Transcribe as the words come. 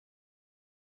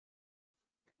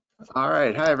All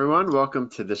right. Hi, everyone. Welcome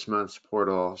to this month's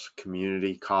Portals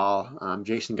community call. I'm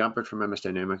Jason Gumpert from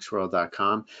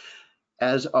MSDynamicsWorld.com.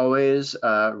 As always,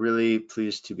 really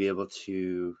pleased to be able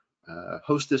to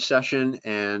host this session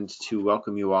and to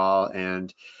welcome you all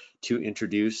and to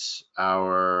introduce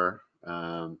I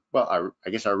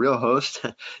guess our real host,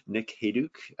 Nick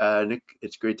Hayduk. Nick,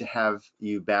 it's great to have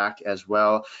you back as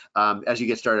well. As you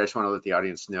get started, I just want to let the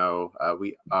audience know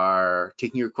we are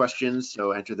taking your questions,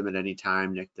 so enter them at any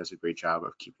time. Nick does a great job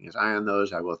of keeping his eye on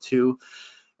those. I will too.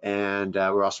 And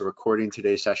we're also recording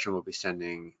today's session. We'll be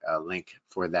sending a link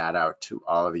for that out to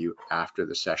all of you after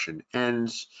the session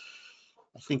ends.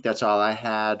 I think that's all I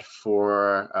had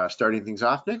for starting things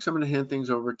off. Nick, so I'm going to hand things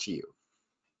over to you.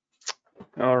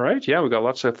 All right, yeah, we got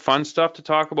lots of fun stuff to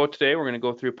talk about today. We're going to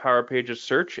go through Power Pages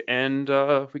search, and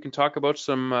we can talk about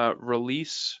some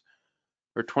release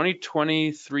or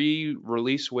 2023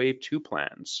 release wave 2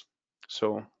 plans.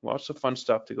 So lots of fun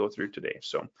stuff to go through today.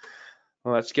 So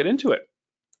let's get into it.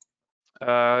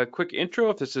 Quick intro,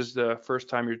 if this is the first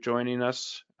time you're joining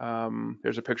us,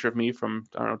 there's a picture of me from,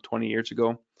 I don't know, 20 years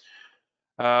ago.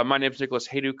 My name is Nicholas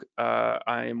Hayduk.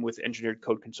 I am with Engineered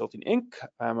Code Consulting Inc.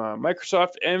 I'm a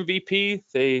Microsoft MVP.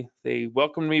 They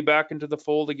welcomed me back into the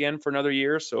fold again for another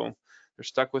year, so they're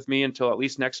stuck with me until at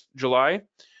least next July.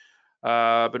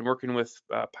 I've been working with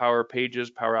Power Pages,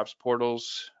 Power Apps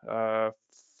Portals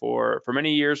for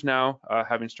many years now,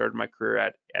 having started my career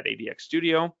at ADX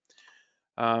Studio.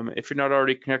 If you're not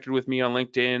already connected with me on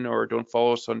LinkedIn or don't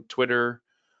follow us on Twitter,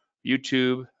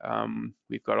 YouTube.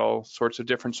 We've got all sorts of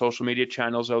different social media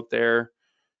channels out there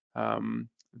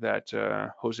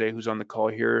that Jose, who's on the call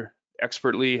here,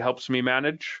 expertly helps me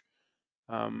manage.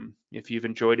 If you've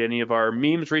enjoyed any of our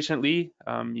memes recently,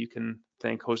 you can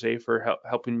thank Jose for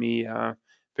helping me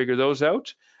figure those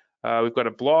out. We've got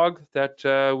a blog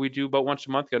that we do about once a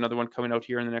month. Got another one coming out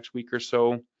here in the next week or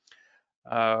so. We've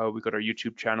got our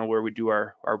YouTube channel where we do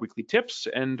our weekly tips,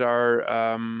 and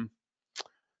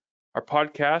our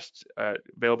podcast,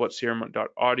 available at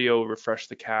crm.audio, Refresh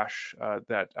the Cache,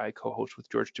 that I co-host with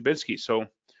George Dubinsky. So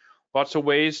lots of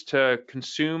ways to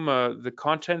consume the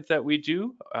content that we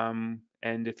do. And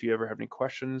if you ever have any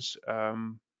questions,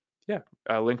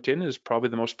 LinkedIn is probably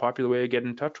the most popular way to get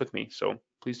in touch with me. So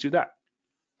please do that.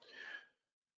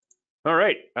 All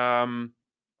right.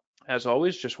 As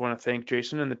always, just want to thank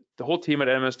Jason and the whole team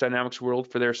at MS Dynamics World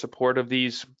for their support of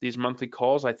these monthly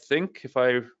calls. I think if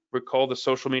I recall the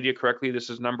social media correctly, this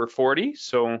is number 40,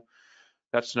 so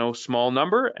that's no small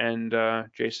number, and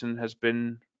Jason has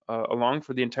been along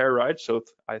for the entire ride, so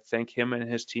I thank him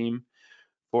and his team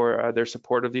for their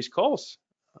support of these calls.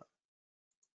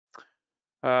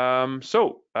 What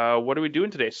are we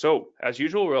doing today? So as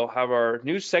usual, we'll have our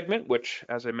news segment, which,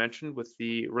 as I mentioned, with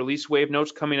the release wave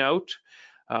notes coming out,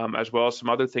 as well as some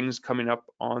other things coming up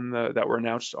on that were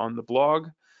announced on the blog.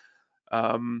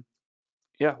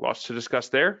 Lots to discuss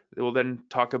there. We'll then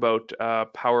talk about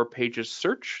Power Pages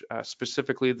search,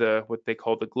 specifically what they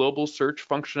call the global search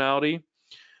functionality,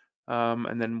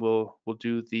 and then we'll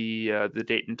do the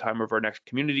date and time of our next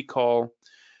community call,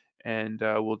 and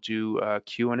we'll do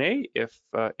Q&A if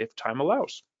time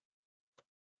allows.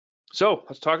 So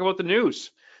let's talk about the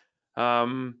news.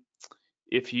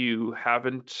 If you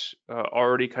haven't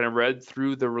already kind of read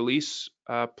through the release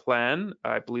plan,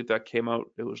 I believe that came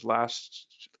out, it was last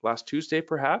Tuesday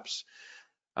perhaps.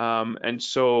 And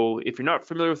so if you're not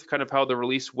familiar with kind of how the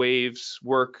release waves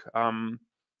work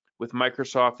with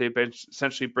Microsoft, they've been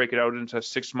essentially break it out into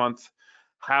 6-month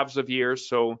halves of years.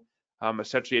 So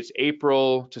essentially it's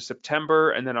April to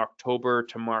September and then October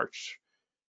to March.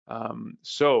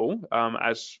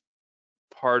 As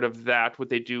part of that, what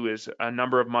they do is a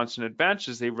number of months in advance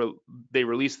is they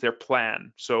release their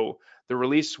plan. So the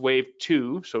release wave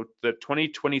 2, so the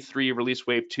 2023 release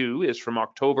wave 2 is from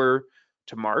October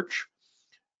to March.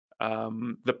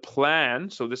 The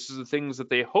plan, so this is the things that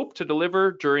they hope to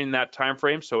deliver during that time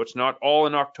frame. So it's not all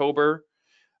in October.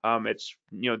 It's,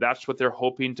 that's what they're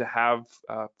hoping to have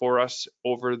for us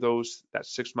over that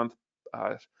 6-month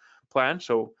plan.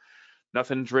 So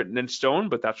nothing's written in stone,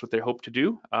 but that's what they hope to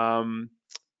do.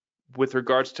 With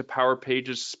regards to Power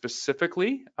Pages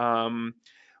specifically,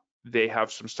 they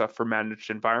have some stuff for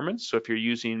managed environments. So if you're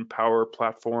using Power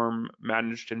Platform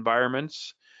managed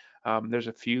environments, there's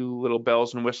a few little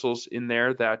bells and whistles in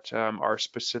there that are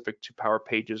specific to Power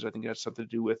Pages. I think that's something to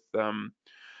do with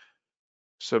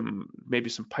maybe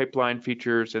some pipeline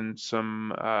features and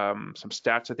some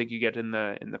stats I think you get in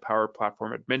the Power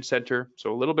Platform Admin Center.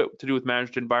 So a little bit to do with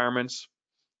managed environments.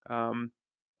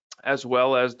 As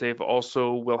well as they've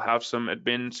also will have some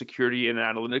admin security and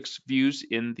analytics views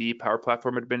in the Power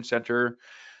Platform Admin Center.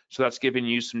 So that's giving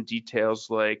you some details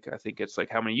like, I think it's like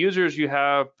how many users you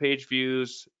have, page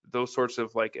views, those sorts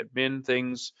of like admin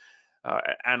things,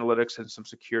 analytics, and some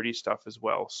security stuff as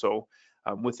well. So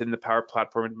within the Power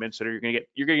Platform Admin Center,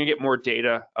 you're gonna get more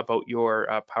data about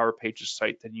your Power Pages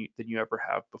site than you ever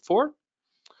have before.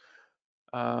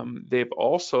 They've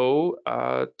also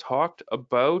talked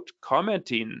about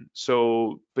commenting.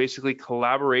 So basically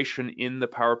collaboration in the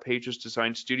Power Pages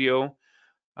Design Studio.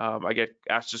 I get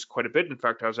asked this quite a bit. In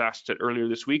fact, I was asked it earlier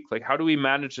this week, like how do we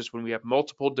manage this when we have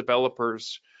multiple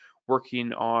developers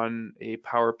working on a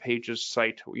Power Pages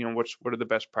site? You know, what are the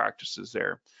best practices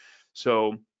there?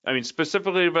 So, I mean,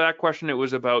 specifically for that question, it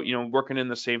was about, you know, working in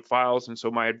the same files. And so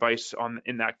my advice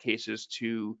in that case is to,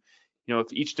 you know,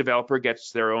 if each developer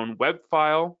gets their own web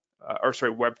file,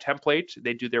 web template,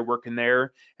 they do their work in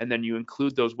there, and then you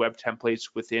include those web templates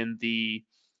within the,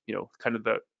 you know, kind of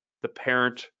the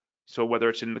parent. So whether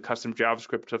it's in the custom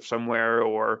JavaScript of somewhere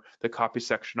or the copy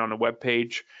section on a web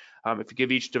page, if you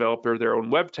give each developer their own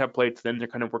web template, then they're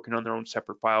kind of working on their own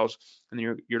separate files, and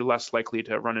you're less likely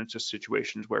to run into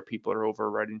situations where people are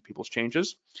overwriting people's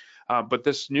changes. But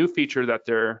this new feature that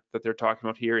they're talking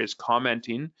about here is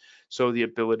commenting. So the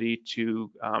ability to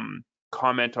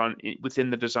comment on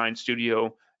within the Design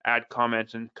Studio, add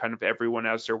comments, and kind of everyone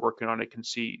as they're working on it can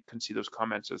see those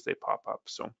comments as they pop up.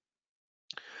 So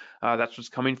that's what's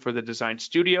coming for the Design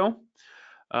Studio.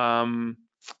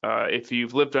 If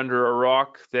you've lived under a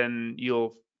rock, then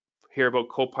you'll hear about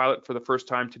Copilot for the first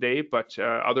time today, but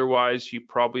otherwise you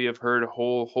probably have heard a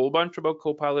whole bunch about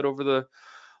Copilot over the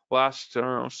last, I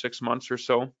don't know, 6 months or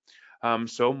so.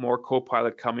 So more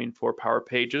Copilot coming for Power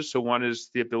Pages. So one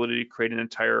is the ability to create an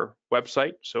entire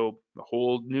website. So a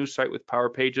whole new site with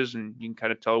Power Pages, and you can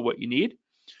kind of tell what you need.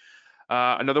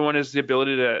 Another one is the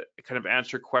ability to kind of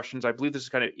answer questions. I believe this is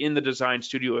kind of in the Design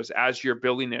Studio as you're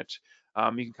building it.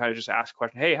 You can kind of just ask a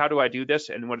question, hey, how do I do this?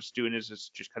 And what it's doing is it's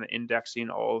just kind of indexing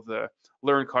all of the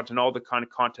learn content, all the kind of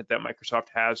content that Microsoft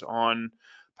has on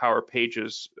Power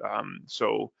Pages.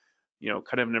 So, you know,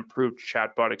 kind of an improved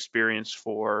chatbot experience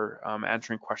for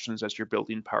answering questions as you're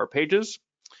building Power Pages.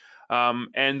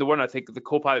 And the one I think the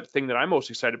Copilot thing that I'm most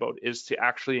excited about is to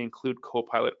actually include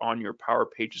Copilot on your Power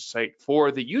Pages site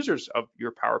for the users of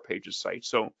your Power Pages site.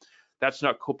 So that's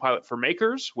not Copilot for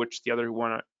makers, which the other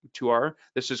two are.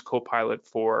 This is Copilot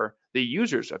for the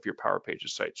users of your Power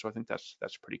Pages site. So I think that's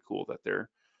pretty cool that they're,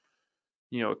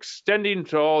 you know, extending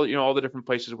to all, you know, all the different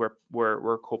places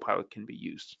where Copilot can be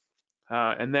used.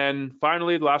 And then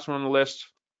finally, the last one on the list,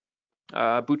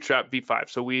 Bootstrap v5.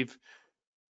 So we've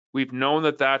known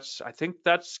I think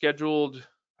that's scheduled.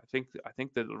 I think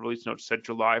the release note said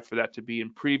July for that to be in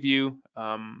preview.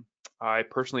 I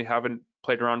personally haven't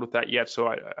played around with that yet, so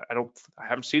I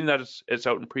haven't seen that it's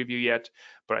out in preview yet,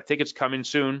 but I think it's coming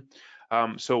soon.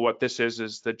 So what this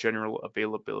is the general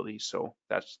availability. So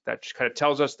that just kind of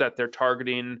tells us that they're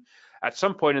targeting at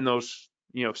some point in those,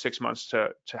 you know, 6 months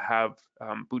to have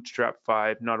Bootstrap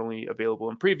 5 not only available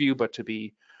in preview, but to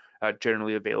be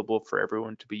generally available for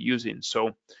everyone to be using.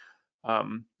 So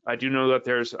I do know that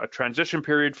there's a transition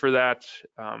period for that.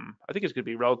 I think it's going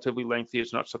to be relatively lengthy.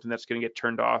 It's not something that's going to get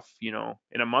turned off, you know,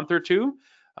 in a month or two.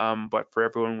 But for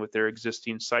everyone with their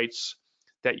existing sites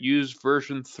that use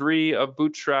version 3 of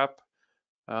Bootstrap,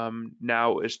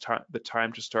 now is the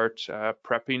time to start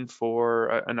prepping for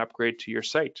an upgrade to your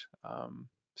site.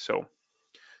 So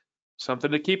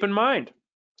something to keep in mind.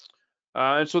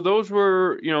 And so those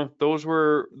were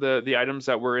the items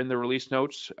that were in the release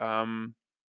notes. I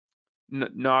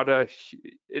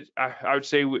would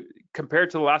say compared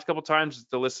to the last couple of times,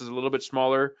 the list is a little bit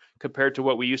smaller compared to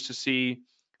what we used to see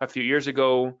a few years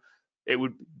ago.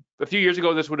 A few years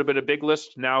ago, this would have been a big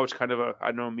list. Now it's kind of a, I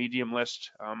don't know, medium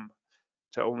list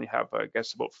to only have, I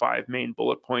guess, about 5 main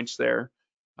bullet points there.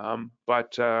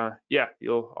 Yeah,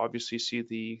 you'll obviously see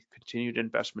the continued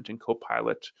investment in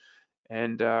Copilot.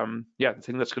 And yeah, the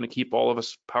thing that's going to keep all of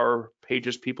us Power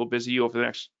Pages people busy over the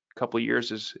next couple of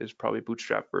years is probably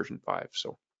Bootstrap version 5.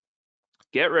 So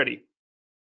get ready.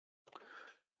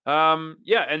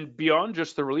 Yeah, and beyond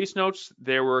just the release notes,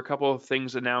 there were a couple of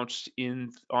things announced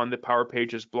on the Power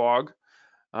Pages blog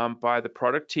by the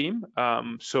product team.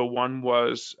 So one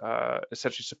was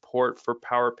essentially support for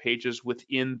Power Pages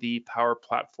within the Power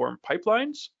Platform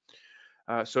pipelines.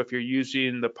 So if you're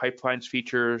using the pipelines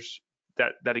features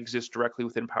that exist directly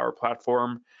within Power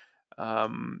Platform,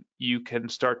 you can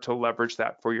start to leverage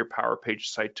that for your Power Pages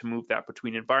site to move that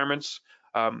between environments.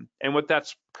 And what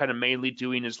that's kind of mainly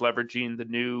doing is leveraging the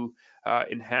new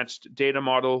enhanced data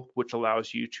model, which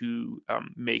allows you to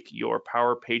make your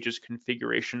Power Pages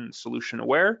configuration solution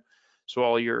aware. So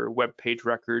all your web page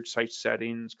records, site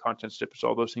settings, content snippets,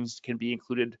 all those things can be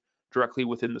included directly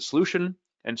within the solution.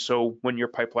 And so when your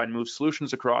pipeline moves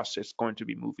solutions across, it's going to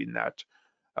be moving that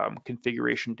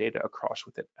configuration data across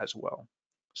with it as well.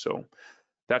 So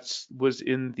that was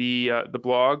in the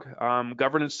blog.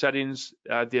 Governance settings,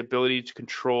 the ability to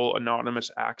control anonymous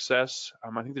access.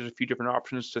 I think there's a few different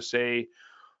options to say,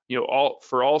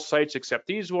 for all sites except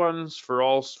these ones, for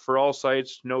all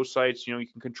sites, no sites. You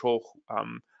can control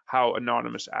how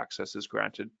anonymous access is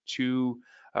granted to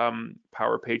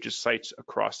Power Pages sites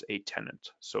across a tenant.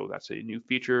 So that's a new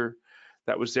feature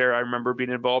that was there. I remember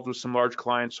being involved with some large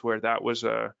clients where that was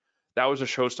a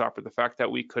showstopper. The fact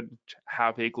that we could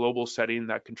have a global setting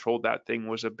that controlled that thing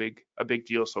was a big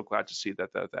deal. So glad to see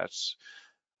that's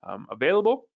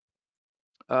available.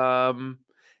 And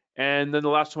then the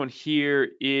last one here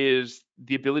is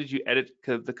the ability to edit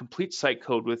the complete site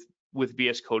code with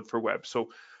VS Code for Web.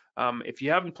 So if you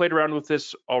haven't played around with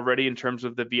this already in terms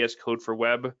of the VS Code for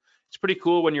Web, it's pretty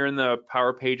cool when you're in the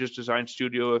Power Pages Design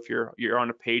Studio. If you're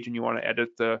on a page and you want to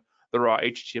edit the raw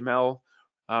HTML,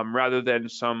 rather than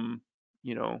some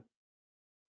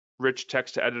rich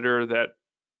text editor that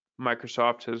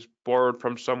Microsoft has borrowed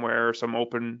from somewhere, or some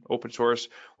open source,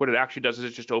 what it actually does is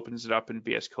it just opens it up in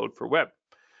VS Code for Web.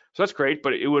 So that's great,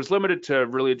 but it was limited to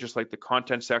really just like the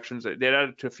content sections. They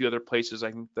added to a few other places,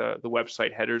 I think the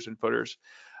website headers and footers.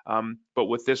 But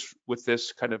with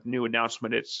this kind of new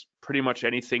announcement, it's pretty much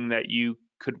anything that you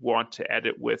could want to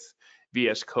edit with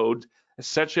VS Code. It's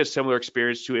such a similar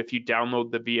experience to if you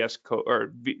download the VS Code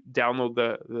or download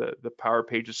the Power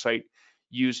Pages site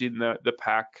using the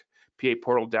PA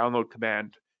Portal download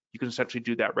command. You can essentially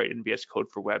do that right in VS Code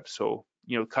for Web. So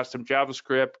custom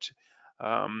JavaScript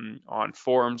on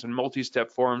forms and multi-step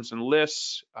forms and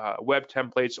lists, web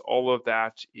templates, all of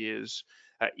that is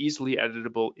easily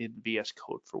editable in VS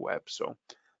Code for Web. So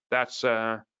that's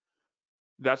a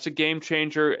game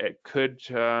changer. It could,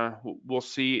 we'll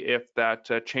see if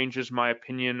that changes my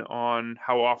opinion on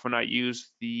how often I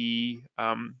use the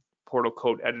Portal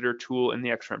Code Editor tool in the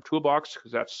XRM Toolbox,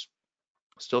 because that's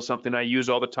still something I use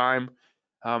all the time.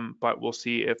 But we'll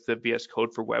see if the VS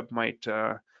Code for Web might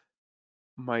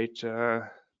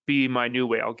be my new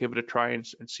way. I'll give it a try and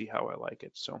see how I like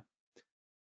it. So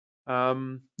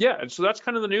yeah, and so that's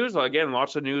kind of the news. Again,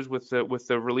 lots of news with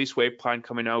the release wave plan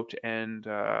coming out, and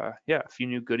yeah, a few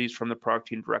new goodies from the product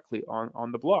team directly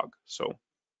on the blog. So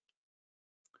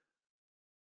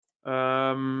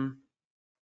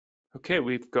okay,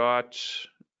 we've got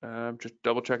just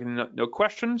double checking, no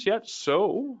questions yet.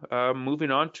 So moving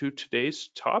on to today's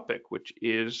topic, which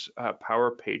is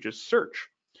Power Pages search.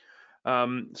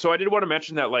 So I did want to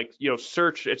mention that,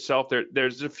 search itself,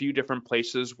 there's a few different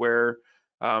places where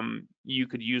you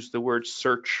could use the word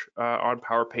search on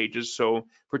Power Pages. So if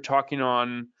we're talking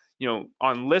on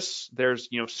lists, there's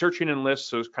searching in lists,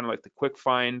 so it's kind of like the quick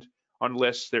find on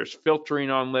lists. There's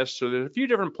filtering on lists. So there's a few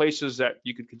different places that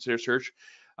you could consider search.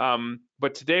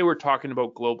 But today we're talking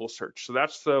about global search. So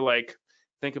that's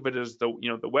think of it as the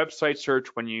website search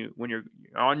when you're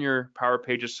on your Power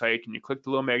Pages site and you click the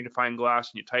little magnifying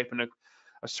glass and you type in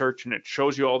a search and it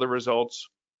shows you all the results.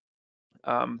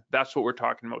 That's what we're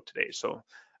talking about today. So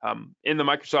in the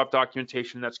Microsoft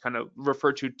documentation, that's kind of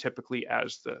referred to typically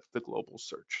as the global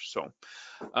search. So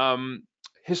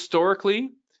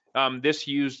historically, this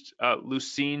used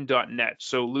Lucene.net.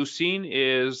 So Lucene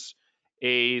is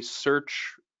a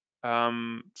search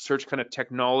kind of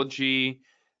technology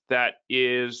that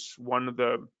is one of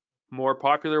the more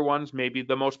popular ones, maybe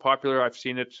the most popular. I've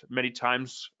seen it many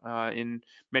times in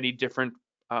many different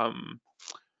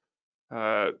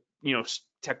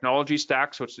technology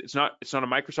stacks. So it's not a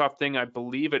Microsoft thing. I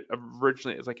believe it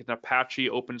originally is like an Apache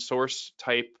open source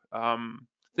type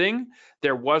thing.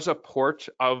 There was a port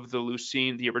of the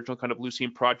Lucene, the original kind of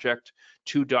Lucene project,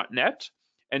 to .NET.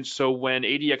 And so when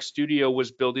ADX Studio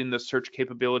was building the search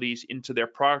capabilities into their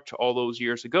product all those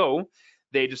years ago,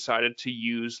 they decided to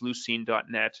use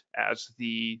Lucene.net as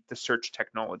the search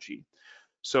technology.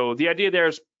 So the idea there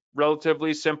is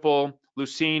relatively simple.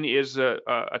 Lucene is a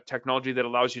technology that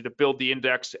allows you to build the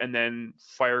index and then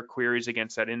fire queries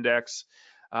against that index.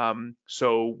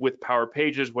 So with Power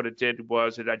Pages, what it did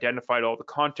was it identified all the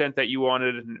content that you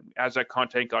wanted, and as that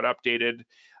content got updated,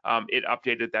 it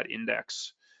updated that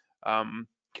index kind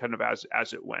of as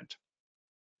it went.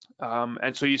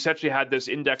 And so you essentially had this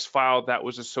index file that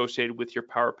was associated with your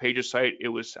Power Pages site. It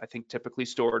was, I think, typically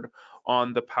stored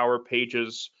on the Power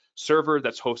Pages server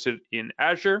that's hosted in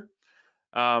Azure.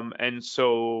 And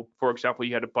so, for example,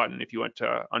 you had a button, if you went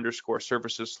to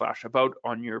 _services/about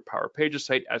on your Power Pages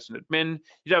site as an admin,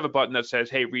 you'd have a button that says,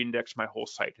 hey, reindex my whole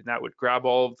site. And that would grab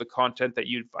all of the content that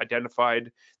you've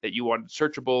identified that you wanted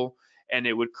searchable, and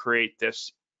it would create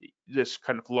this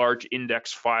kind of large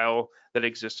index file that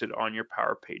existed on your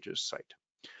Power Pages site.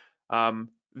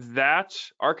 That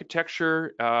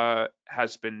architecture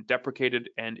has been deprecated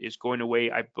and is going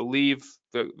away. I believe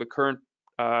the current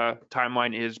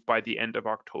timeline is by the end of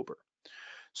October.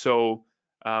 So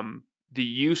the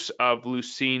use of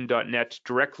Lucene.net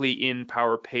directly in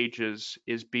Power Pages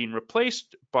is being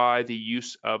replaced by the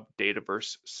use of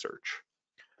Dataverse Search.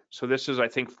 So this is, I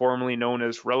think, formerly known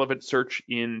as Relevant Search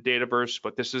in Dataverse,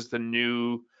 but this is the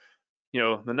new,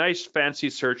 the nice fancy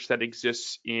search that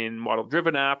exists in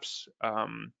model-driven apps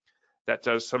that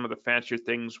does some of the fancier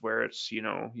things where it's, you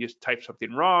type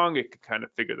something wrong, it can kind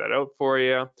of figure that out for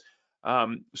you.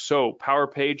 So Power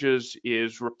Pages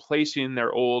is replacing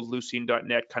their old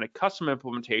Lucene.net kind of custom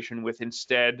implementation with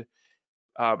instead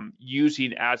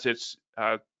using as its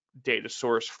data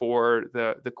source for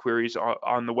the queries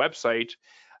on the website,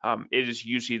 it is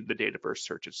using the Dataverse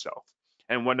Search itself.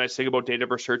 And one nice thing about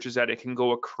Dataverse Search is that it can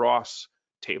go across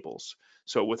tables.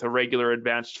 So with a regular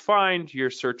advanced find, you're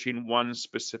searching one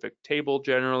specific table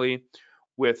generally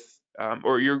with,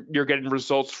 or you're getting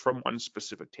results from one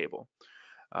specific table.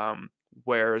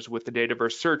 Whereas with the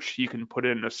Dataverse Search, you can put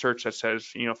in a search that says,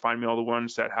 find me all the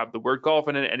ones that have the word golf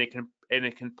in it, and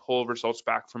it can pull results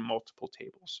back from multiple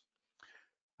tables.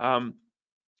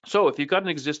 So if you've got an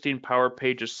existing Power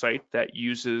Pages site that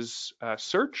uses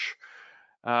search,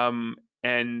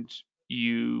 and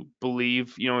you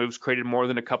believe, it was created more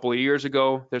than a couple of years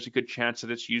ago, there's a good chance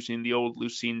that it's using the old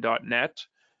Lucene.net.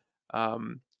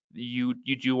 You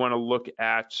do want to look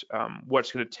at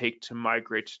what's going to take to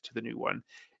migrate to the new one.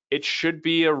 It should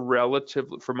be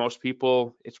for most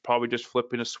people, it's probably just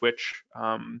flipping a switch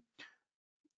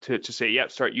to say, yeah,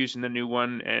 start using the new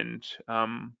one. And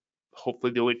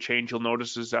hopefully the only change you'll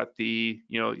notice is that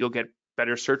you'll get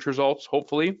better search results,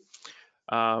 hopefully.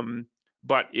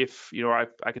 But if,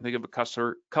 I can think of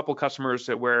a couple customers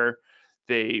where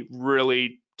they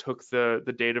really took the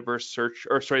Dataverse search,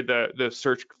 or sorry, the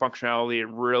search functionality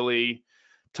and really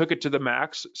took it to the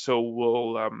max. So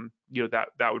we'll,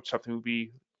 that would something would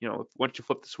be, once you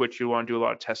flip the switch, you want to do a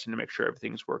lot of testing to make sure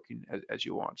everything's working as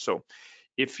you want. So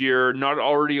if you're not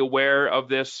already aware of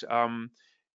this,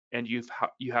 and you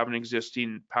have an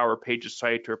existing Power Pages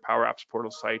site or Power Apps Portal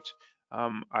site,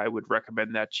 I would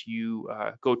recommend that you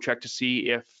go check to see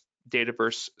if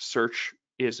Dataverse Search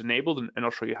is enabled, and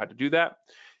I'll show you how to do that.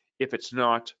 If it's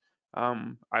not,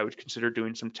 I would consider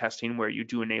doing some testing where you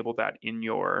do enable that in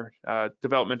your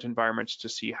development environments to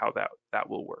see how that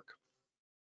will work.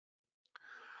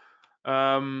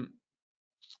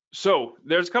 So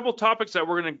there's a couple topics that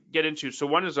we're going to get into. So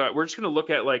one is we're just going to look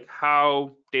at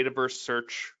how Dataverse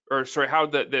Search, or sorry, how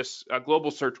this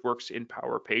global search works in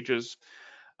Power Pages.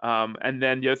 And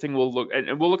then the other thing we'll look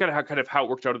at how it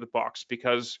works out of the box,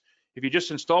 because if you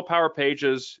just install Power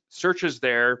Pages, search is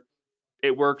there,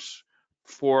 it works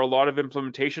for a lot of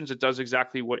implementations. It does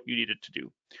exactly what you need it to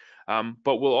do.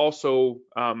 But we'll also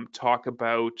talk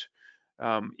about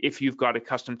if you've got a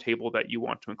custom table that you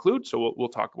want to include. So we'll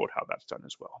talk about how that's done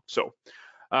as well. So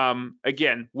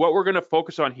again, what we're going to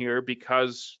focus on here,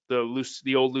 because the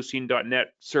old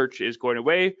Lucene.net search is going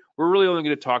away, we're really only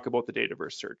going to talk about the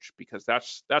Dataverse Search, because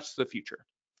that's the future.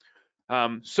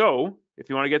 So if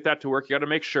you want to get that to work, you got to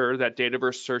make sure that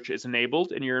Dataverse Search is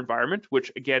enabled in your environment,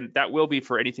 which again, that will be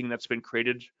for anything that's been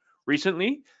created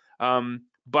recently.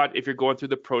 But if you're going through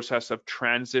the process of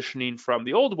transitioning from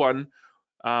the old one,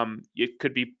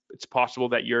 it's possible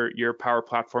that your Power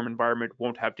Platform environment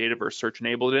won't have Dataverse Search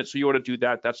enabled in it. So you want to do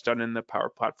that. That's done in the Power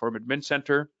Platform Admin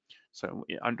Center. So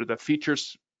under the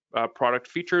features, product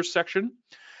features section.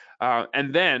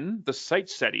 And then the site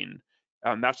setting,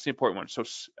 that's the important one. So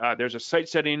there's a site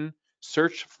setting,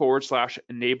 search /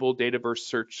 enable Dataverse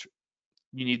Search.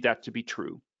 You need that to be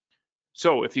true.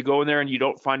 So if you go in there and you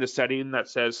don't find a setting that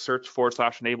says search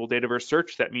 / enable Dataverse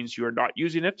Search, that means you are not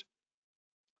using it.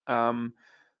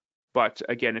 But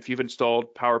again, if you've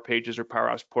installed Power Pages or Power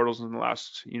Apps Portals in the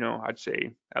last, I'd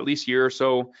say at least year or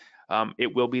so,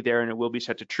 it will be there and it will be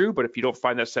set to true. But if you don't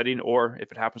find that setting, or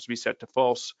if it happens to be set to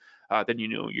false, then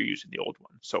you're using the old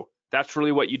one. So that's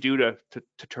really what you do to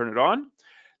turn it on.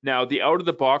 Now, the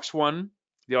out-of-the-box one,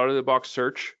 the out-of-the-box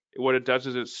search, what it does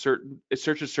is it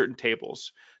searches certain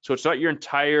tables. So it's not your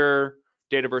entire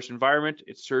Dataverse environment,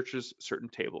 it searches certain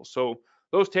tables. So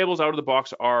those tables out of the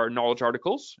box are knowledge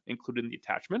articles, including the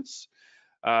attachments.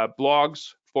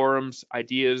 blogs, forums,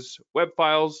 ideas, web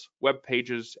files, web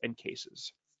pages, and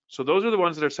cases. So those are the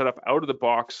ones that are set up out of the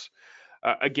box.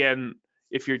 Again,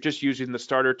 if you're just using the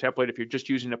starter template, if you're just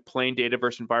using a plain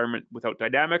Dataverse environment without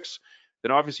dynamics,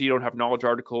 then obviously you don't have knowledge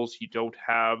articles, you don't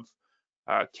have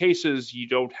cases, you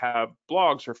don't have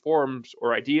blogs or forums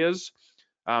or ideas.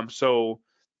 So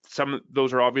some of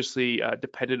those are obviously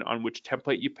dependent on which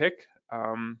template you pick.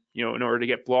 In order to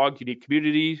get blog, you need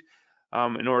community.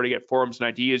 In order to get forums and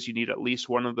ideas, you need at least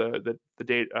one of the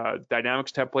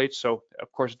Dynamics templates. So of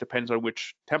course, it depends on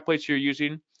which templates you're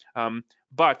using.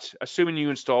 But assuming you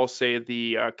install, say,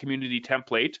 the community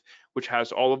template, which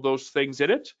has all of those things in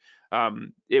it,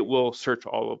 it will search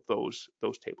all of those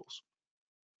tables.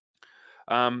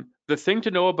 The thing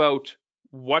to know about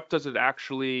what does it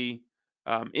actually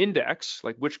index,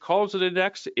 like which columns it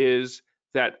index, is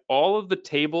that all of the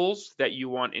tables that you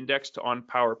want indexed on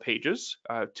Power Pages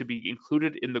to be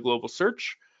included in the global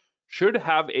search should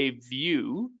have a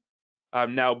view.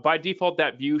 Now, by default,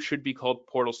 that view should be called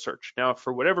Portal Search. Now, if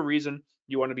for whatever reason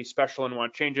you want to be special and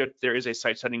want to change it, there is a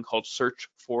site setting called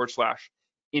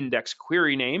search/index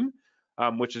query name,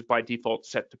 which is by default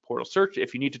set to Portal Search.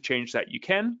 If you need to change that, you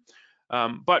can.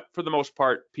 But for the most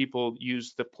part, people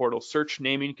use the Portal Search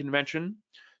naming convention.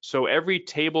 So every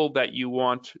table that you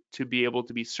want to be able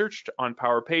to be searched on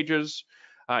Power Pages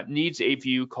needs a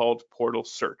view called Portal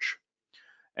Search.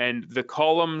 And the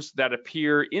columns that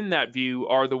appear in that view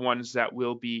are the ones that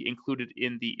will be included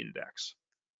in the index.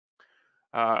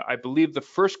 I believe the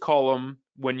first column,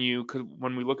 when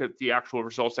we look at the actual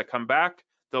results that come back,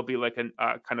 there'll be like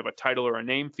a kind of a title or a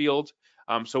name field.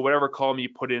 So whatever column you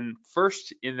put in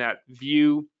first in that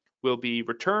view will be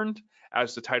returned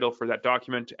as the title for that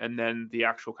document, and then the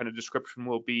actual kind of description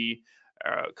will be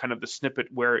kind of the snippet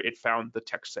where it found the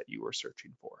text that you were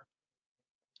searching for.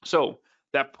 So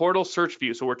that Portal Search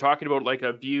view, so we're talking about like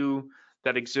a view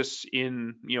that exists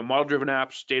in model-driven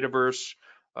apps, Dataverse,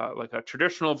 like a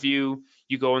traditional view.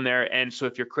 You go in there, and so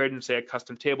if you're creating, say, a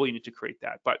custom table, you need to create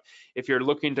that. But if you're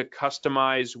looking to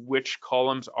customize which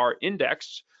columns are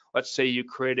indexed, let's say you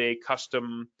create a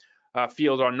custom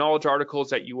field on knowledge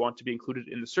articles that you want to be included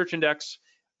in the search index.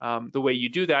 The way you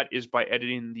do that is by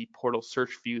editing the Portal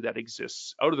Search view that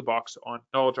exists out of the box on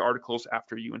knowledge articles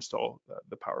after you install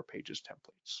the Power Pages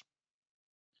templates.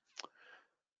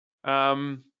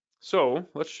 So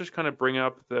let's just kind of bring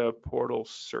up the Portal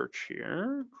Search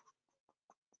here.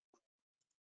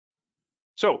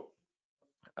 So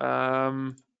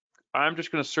I'm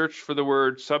just going to search for the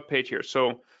word subpage here.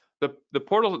 So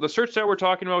the search that we're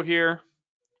talking about here,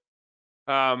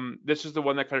 this is the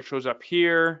one that kind of shows up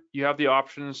here. You have the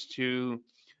options to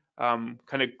kind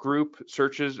of group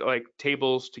searches like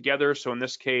tables together. So in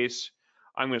this case,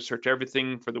 I'm going to search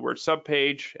everything for the word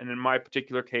subpage. And in my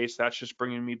particular case, that's just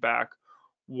bringing me back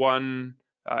one,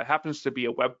 happens to be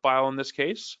a web file in this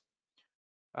case,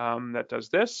 that does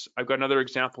this. I've got another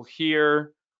example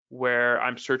here where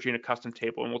I'm searching a custom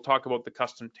table, and we'll talk about the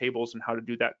custom tables and how to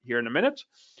do that here in a minute.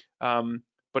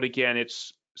 But again,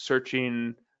 it's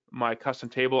searching my custom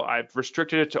table. I've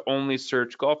restricted it to only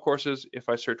search golf courses. If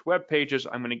I search web pages,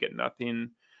 I'm going to get nothing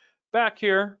back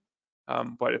here.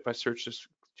 But if I search this,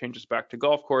 change this back to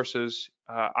golf courses,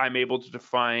 I'm able to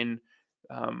define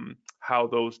how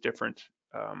those different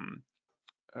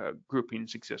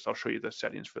groupings exist. I'll show you the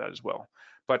settings for that as well.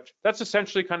 But that's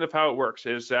essentially kind of how it works,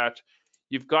 is that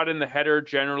you've got in the header,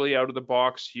 generally out of the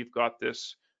box, you've got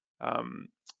this,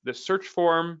 this search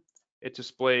form. It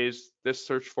displays this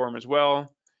search form as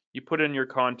well. You put in your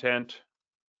content,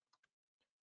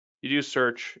 you do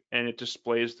search, and it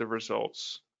displays the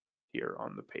results here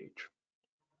on the page.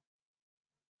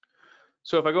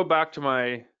 So if I go back to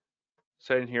my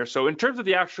setting here, so in terms of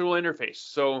the actual interface,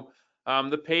 so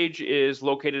the page is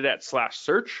located at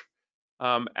 /search.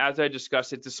 As I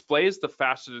discussed, it displays the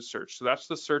faceted search. So that's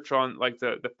the search on like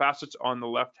the facets on the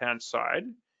left-hand side.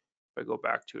 If I go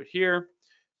back to it here,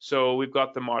 so we've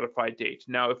got the modified date.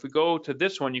 Now, if we go to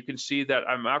this one, you can see that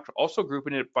I'm also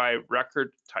grouping it by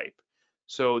record type.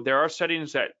 So there are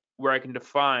settings where I can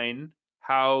define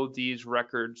how these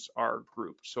records are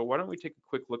grouped. So why don't we take a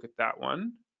quick look at that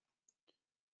one?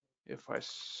 If I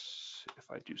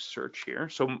do search here,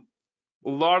 so a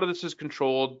lot of this is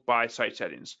controlled by site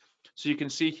settings. So you can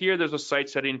see here, there's a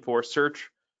site setting for search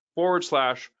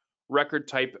 / record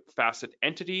type facet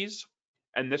entities.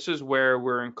 And this is where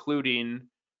we're including,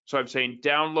 so I'm saying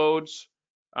downloads.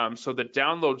 So the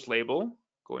downloads label,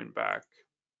 going back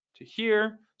to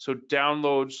here, so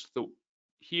downloads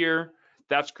here,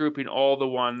 that's grouping all the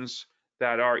ones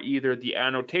that are either the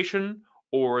annotation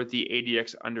or the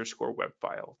ADX_web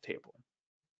file table.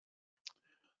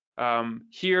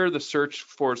 Here, the search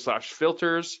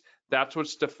 /filters, that's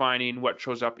what's defining what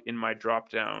shows up in my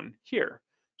dropdown here.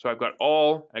 So I've got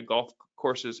all golf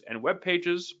courses and web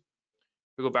pages.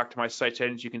 If we go back to my site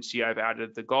settings, you can see I've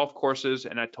added the golf courses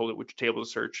and I told it which table to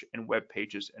search and web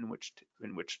pages and which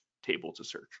table to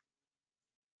search.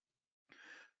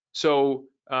 So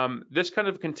this kind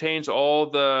of contains all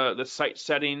the site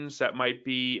settings that might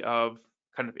be of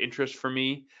kind of interest for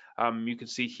me. You can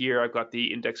see here I've got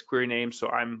the index query name, so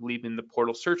I'm leaving the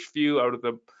portal search view out of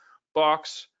the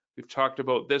box. We've talked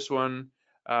about this one.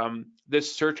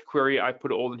 This search query, I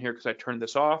put old in here because I turned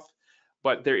this off,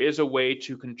 but there is a way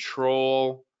to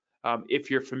control if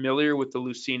you're familiar with the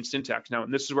Lucene syntax. Now,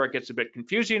 and this is where it gets a bit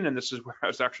confusing, and this is where I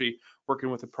was actually working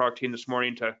with the product team this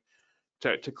morning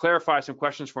to clarify some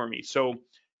questions for me. So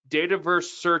Dataverse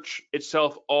search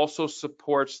itself also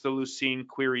supports the Lucene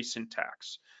query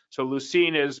syntax. So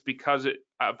Lucene is, because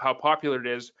of how popular it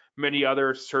is, many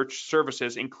other search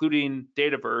services, including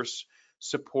Dataverse,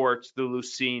 support the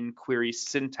Lucene query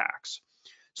syntax.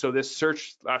 So this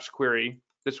search /query,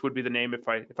 this would be the name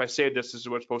if I say this is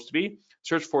what it's supposed to be,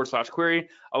 search /query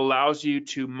allows you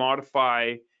to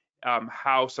modify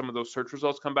how some of those search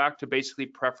results come back to basically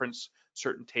preference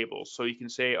certain tables. So you can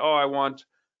say, oh, I want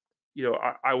you to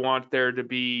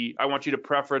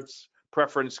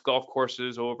preference golf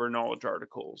courses over knowledge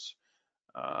articles.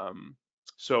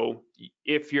 So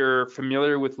if you're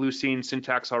familiar with Lucene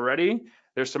syntax already,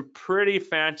 there's some pretty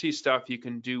fancy stuff you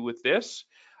can do with this.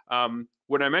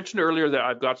 When I mentioned earlier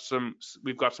that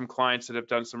we've got some clients that have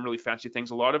done some really fancy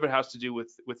things, a lot of it has to do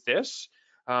with this.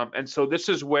 And so this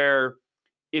is where,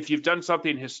 if you've done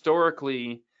something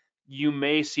historically, you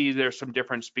may see there's some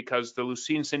difference because the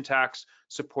Lucene syntax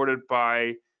supported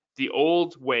by the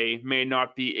old way may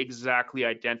not be exactly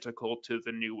identical to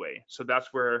the new way. So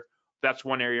that's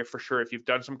one area for sure. If you've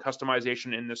done some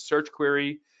customization in the search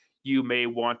query, you may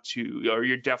want to, or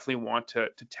you definitely want to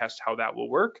test how that will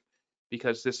work,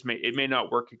 because it may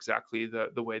not work exactly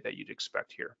the way that you'd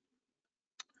expect here.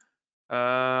 So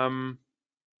I'm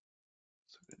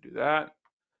gonna do that.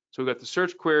 So we've got the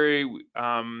search query.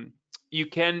 You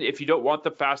can, if you don't want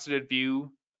the faceted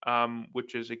view,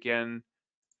 which is again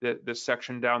the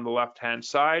section down the left-hand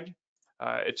side,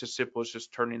 it's as simple as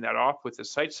just turning that off with the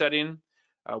site setting.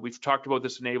 We've talked about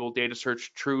this enable data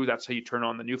search true. That's how you turn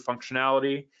on the new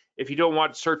functionality. If you don't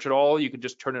want search at all, you can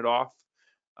just turn it off.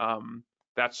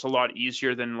 That's a lot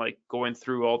easier than like going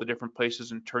through all the different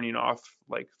places and turning off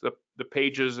like the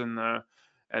pages and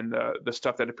the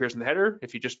stuff that appears in the header.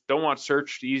 If you just don't want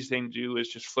search, the easy thing to do is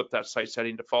just flip that site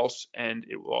setting to false and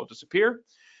it will all disappear.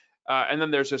 And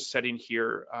then there's a setting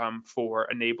here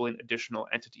for enabling additional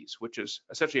entities, which is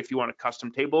essentially if you want a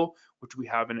custom table, which we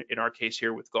have in our case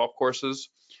here with golf courses.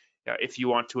 If you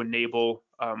want to enable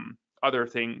other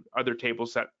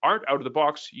tables that aren't out of the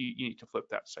box, you need to flip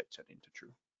that site setting to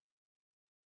true.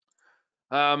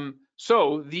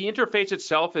 So the interface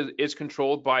itself is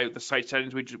controlled by the site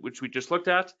settings, which we just looked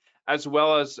at, as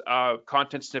well as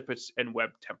content snippets and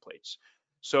web templates.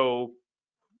 So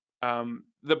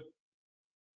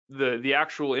the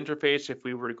actual interface, if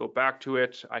we were to go back to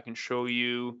it, I can show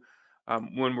you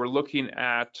when we're looking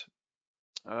at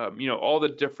all the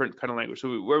different kind of language.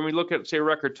 So when we look at, say,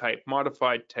 record type,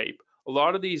 modified type, a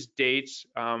lot of these dates,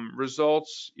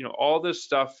 results, all this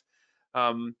stuff,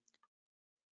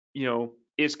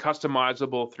 is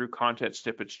customizable through content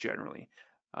snippets generally.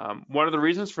 One of the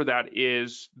reasons for that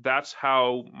is that's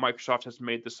how Microsoft has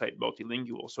made the site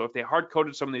multilingual. So if they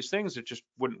hard-coded some of these things, it just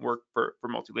wouldn't work for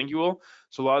multilingual.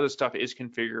 So a lot of this stuff is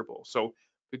configurable. So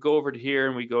we go over to here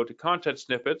and we go to content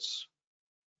snippets.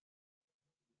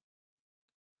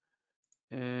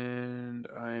 And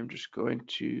I'm just going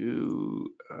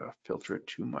to filter it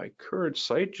to my current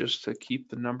site just to keep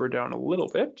the number down a little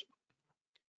bit.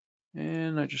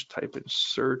 And I just type in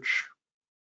search.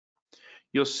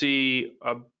 You'll see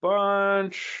a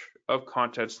bunch of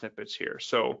content snippets here.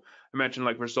 So I mentioned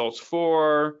like results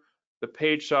for, the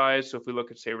page size. So if we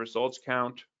look at, say, results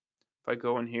count, if I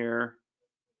go in here,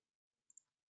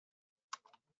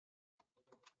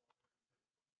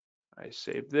 I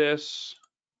save this,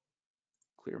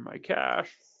 clear my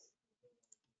cache.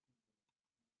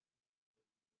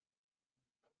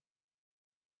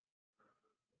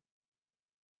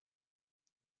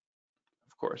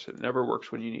 Of course, it never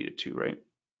works when you need it to, right?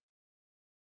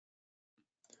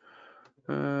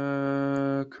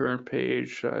 Current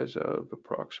page size of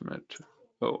approximate.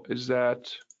 Oh, is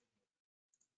that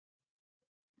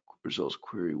results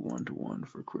query 1-to-1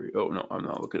 for query? Oh no, I'm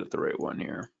not looking at the right one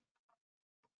here.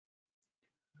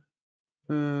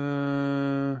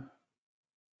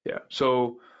 Yeah,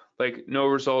 so like no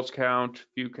results count,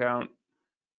 view count.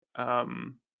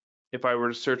 if I were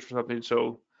to search for something.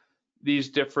 So these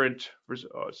different,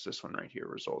 oh, it's this one right here,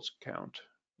 results count.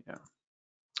 Yeah.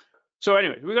 So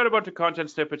anyway, we got a bunch of content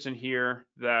snippets in here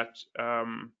that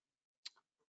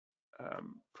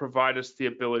provide us the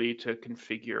ability to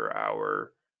configure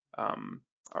our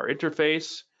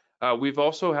interface. We've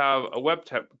also have a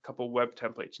couple web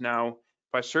templates. Now,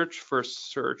 if I search for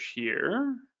search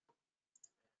here,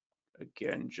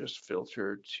 again, just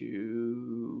filter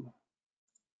to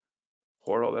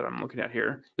portal that I'm looking at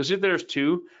here. You'll see there's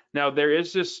two. Now there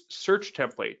is this search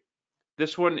template.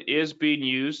 This one is being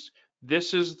used.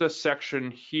 This is the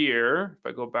section here. If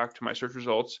I go back to my search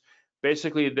results,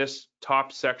 basically this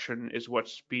top section is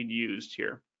what's being used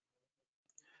here.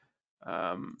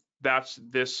 That's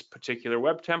this particular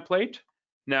web template.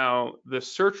 Now the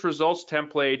search results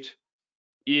template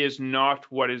is not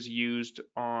what is used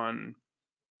on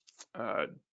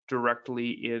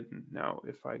directly in. Now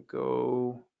if I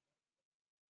go,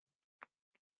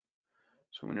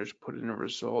 so I'm gonna just put in a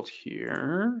result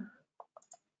here.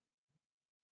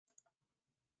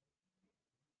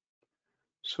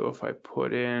 So if I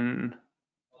put in,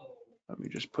 let me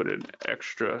just put an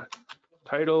extra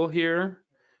title here.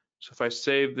 So if I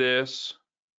save this,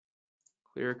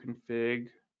 clear config,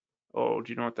 oh,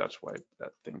 do you know what? That's why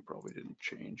that thing probably didn't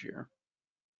change here.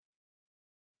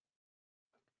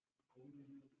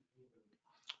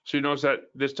 So you notice that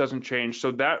this doesn't change.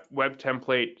 So that web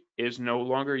template is no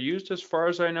longer used as far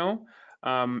as I know.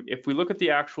 If we look at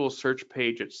the actual search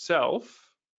page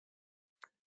itself,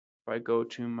 if I go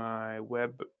to my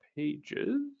web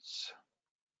pages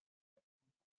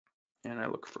and I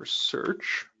look for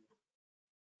search,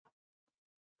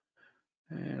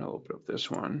 and I'll open up this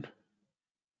one,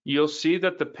 you'll see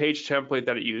that the page template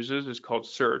that it uses is called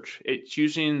search. It's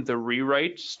using the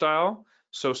rewrite style.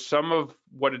 So some of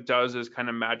what it does is kind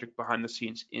of magic behind the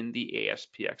scenes in the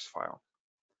ASPX file.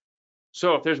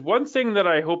 So if there's one thing that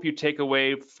I hope you take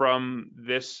away from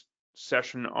this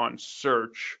session on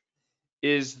search,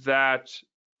 is that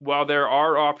while there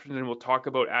are options, and we'll talk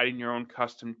about adding your own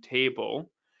custom table,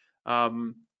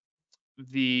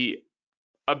 the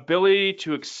ability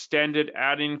to extend it,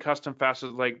 adding custom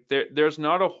facets, like there's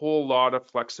not a whole lot of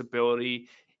flexibility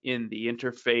in the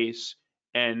interface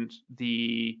and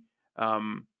the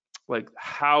like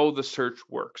how the search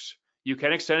works. You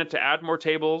can extend it to add more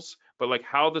tables, but like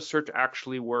how the search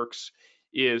actually works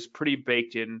is pretty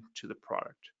baked into the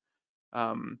product.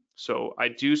 So I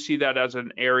do see that as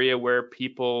an area where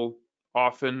people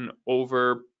often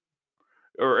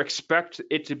expect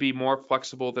it to be more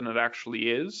flexible than it actually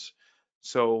is.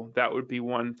 So that would be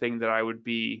one thing that I would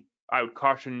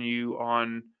caution you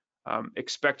on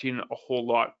expecting a whole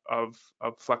lot of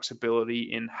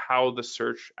flexibility in how the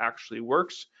search actually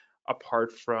works,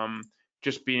 apart from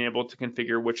just being able to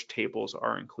configure which tables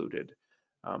are included.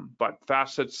 But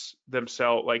facets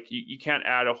themselves, like you can't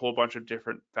add a whole bunch of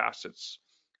different facets.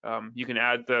 You can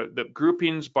add the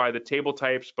groupings by the table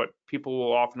types, but people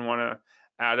will often want to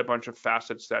add a bunch of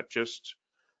facets that just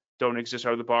don't exist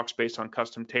out of the box based on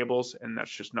custom tables, and that's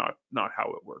just not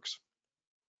how it works.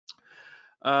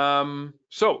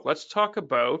 So let's talk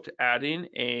about adding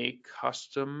a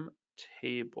custom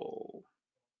table.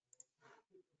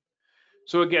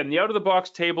 So again, the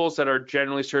out-of-the-box tables that are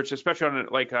generally searched, especially on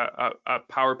like a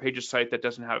Power Pages site that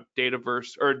doesn't have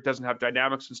Dataverse or doesn't have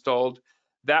Dynamics installed,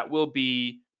 that will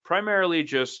be primarily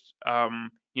just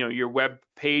your web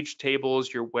page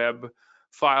tables, your web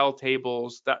file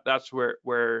tables. That's where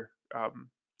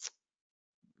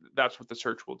that's what the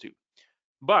search will do.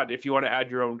 But if you want to add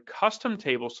your own custom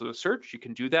tables to the search, you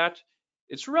can do that.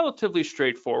 It's relatively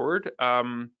straightforward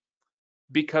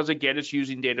because again, it's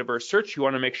using Dataverse search. You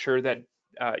want to make sure that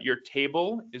your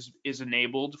table is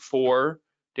enabled for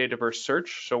Dataverse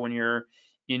search. So when you're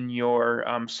in your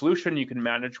solution, you can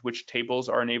manage which tables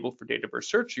are enabled for Dataverse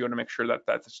search. You want to make sure that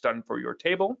that's done for your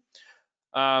table.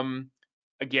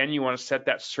 Again, you want to set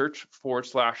that search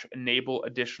 / enable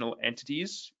additional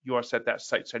entities. You want to set that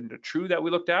site setting to true that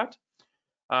we looked at.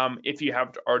 If you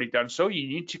have already done so, you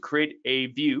need to create a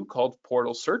view called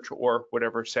portal search or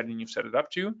whatever setting you've set it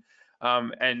up to.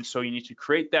 And so you need to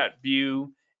create that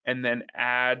view and then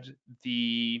add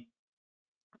the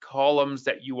columns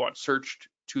that you want searched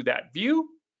to that view.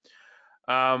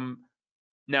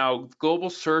 Now, global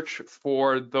search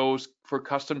for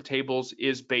custom tables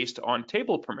is based on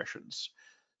table permissions.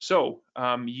 So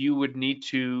you would need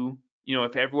to,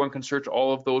 if everyone can search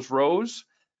all of those rows,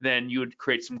 then you would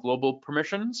create some global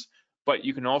permissions. But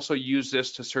you can also use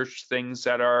this to search things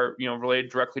that are,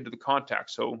 related directly to the contact.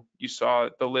 So you saw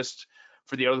the list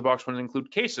for the out-of-the-box ones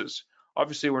include cases.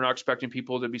 Obviously, we're not expecting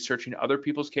people to be searching other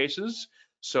people's cases.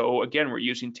 So again, we're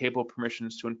using table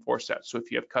permissions to enforce that. So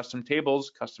if you have custom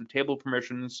tables, custom table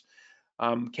permissions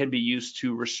can be used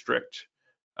to restrict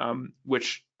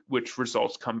which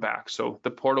results come back. So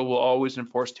the portal will always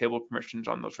enforce table permissions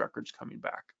on those records coming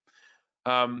back.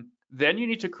 Then you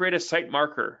need to create a site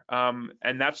marker,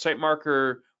 and that site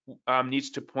marker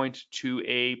needs to point to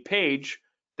a page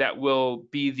that will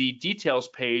be the details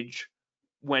page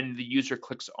when the user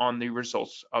clicks on the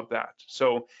results of that.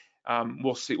 So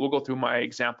we'll go through my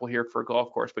example here for a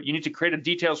golf course, but you need to create a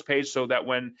details page so that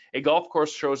when a golf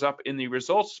course shows up in the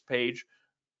results page,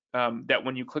 that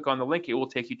when you click on the link, it will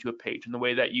take you to a page. And the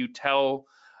way that you tell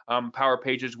Power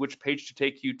Pages which page to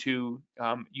take you to,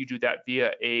 you do that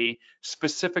via a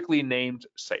specifically named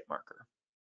site marker.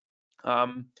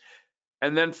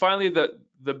 And then finally,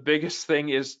 the biggest thing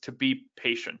is to be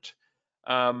patient.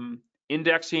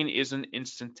 Indexing isn't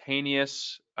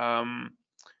instantaneous. I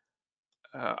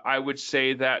would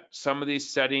say that some of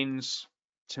these settings,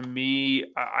 to me,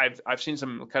 I've seen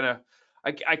some kind of,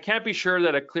 I can't be sure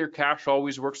that a clear cache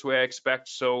always works the way I expect.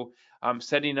 So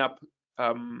setting up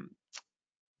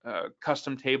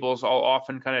custom tables, I'll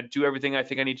often kind of do everything I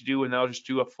think I need to do, and then I'll just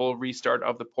do a full restart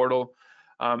of the portal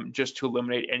just to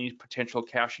eliminate any potential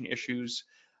caching issues.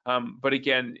 But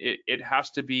again, it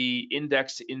has to be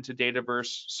indexed into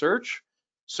Dataverse search.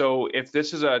 So if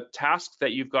this is a task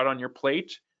that you've got on your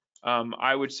plate,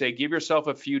 I would say give yourself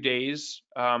a few days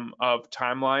of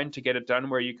timeline to get it done,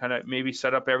 where you kind of maybe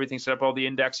set up everything, set up all the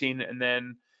indexing, and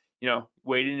then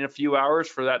waiting a few hours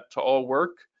for that to all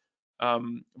work,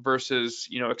 versus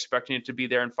expecting it to be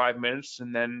there in 5 minutes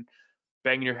and then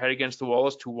banging your head against the wall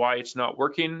as to why it's not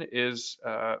working. Is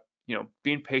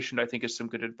being patient, I think, is some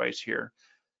good advice here.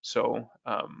 So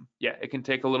yeah, it can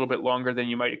take a little bit longer than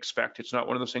you might expect. It's not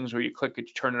one of those things where you click it,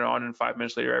 you turn it on, and 5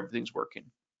 minutes later everything's working.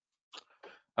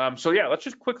 So yeah, let's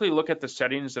just quickly look at the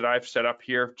settings that I've set up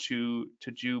here to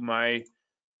do my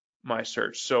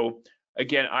search. So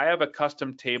again, I have a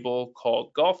custom table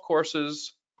called golf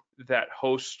courses that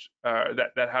host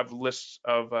that have lists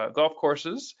of golf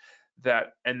courses,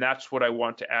 and that's what I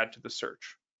want to add to the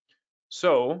search.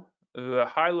 So the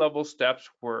high level steps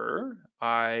were,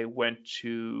 I went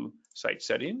to site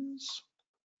settings,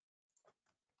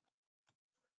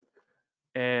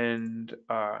 and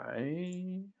oh,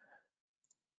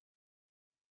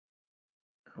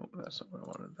 that's not what I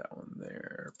wanted, that one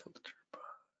there.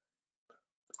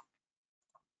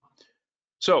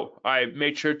 So I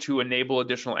made sure to enable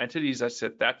additional entities. I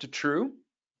set that to true.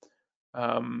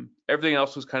 Everything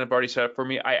else was kind of already set up for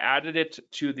me. I added it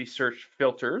to the search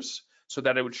filters so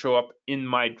that it would show up in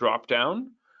my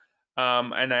dropdown.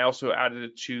 And I also added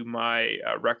it to my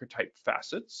record type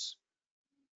facets.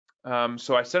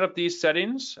 So I set up these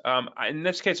settings. In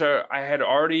this case, I had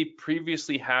already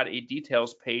previously had a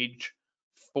details page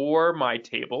for my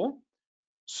table.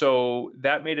 So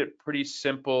that made it pretty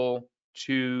simple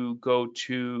to go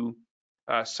to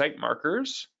site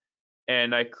markers,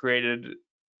 and I created,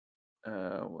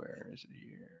 where is it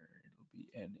here? It'll be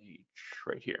NH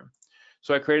right here.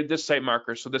 So I created this site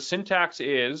marker. So the syntax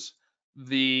is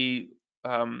the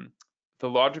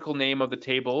logical name of the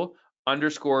table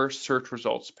 _ search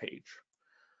results page.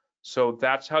 So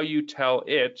that's how you tell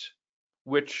it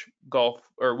which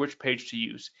page to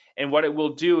use. And what it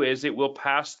will do is it will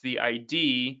pass the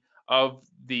ID of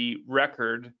the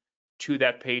record to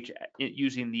that page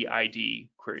using the ID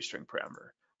query string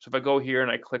parameter. So if I go here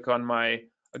and I click on my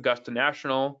Augusta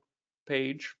National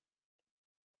page,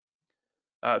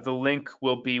 the link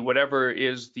will be whatever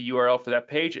is the URL for that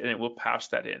page, and it will pass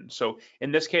that in. So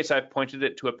in this case, I've pointed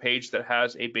it to a page that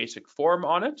has a basic form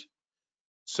on it.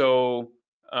 So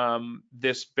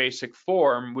this basic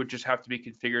form would just have to be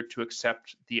configured to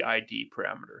accept the ID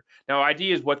parameter. Now,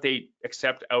 ID is what they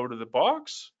accept out of the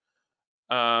box,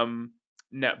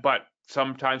 but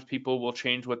sometimes people will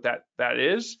change what that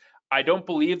is. I don't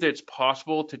believe that it's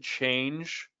possible to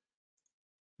change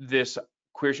this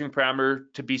query string parameter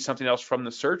to be something else from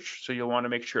the search, so you'll want to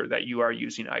make sure that you are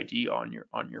using ID on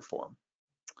your form.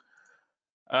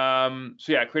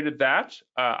 So yeah, I created that.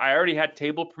 I already had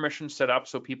table permissions set up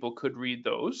so people could read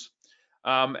those.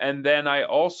 And then I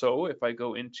also, if I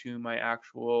go into my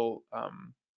actual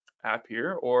app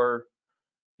here, or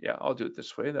yeah, I'll do it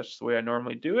this way. That's the way I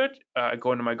normally do it. I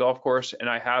go into my golf course and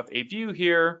I have a view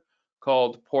here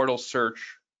called Portal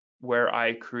Search, where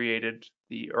I created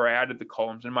I added the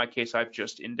columns. In my case, I've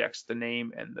just indexed the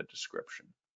name and the description.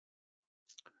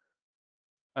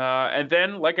 And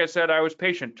then, like I said, I was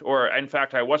patient, or in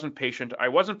fact, I wasn't patient. I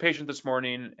wasn't patient this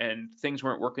morning, and things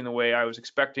weren't working the way I was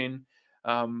expecting.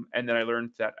 And then I learned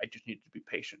that I just needed to be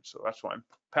patient. So that's why I'm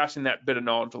passing that bit of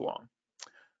knowledge along.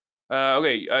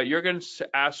 Okay, Jürgen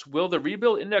asks, will the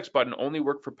rebuild index button only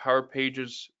work for Power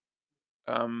Pages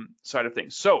side of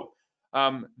things? So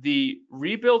the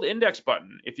rebuild index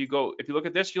button, if you look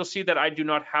at this, you'll see that I do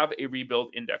not have a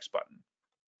rebuild index button.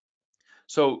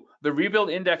 So the rebuild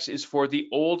index is for the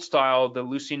old style, the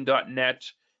Lucene.net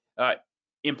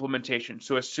implementation.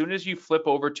 So as soon as you flip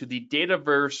over to the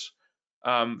Dataverse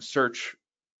search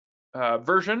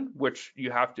version, which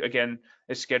you have to, again,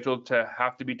 is scheduled to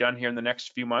have to be done here in the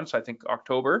next few months, I think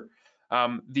October,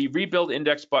 the rebuild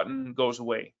index button goes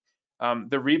away.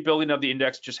 The rebuilding of the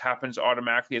index just happens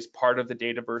automatically as part of the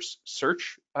Dataverse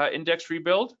search index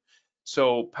rebuild.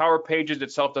 So Power Pages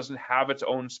itself doesn't have its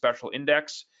own special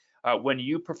index. When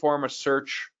you perform a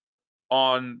search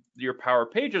on your Power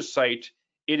Pages site,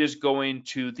 it is going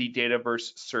to the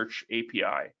Dataverse search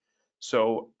API.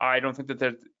 So I don't think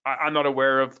that I'm not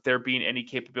aware of there being any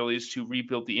capabilities to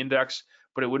rebuild the index,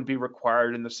 but it wouldn't be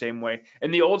required in the same way.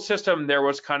 In the old system, there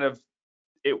was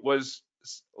it was,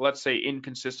 let's say,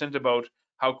 inconsistent about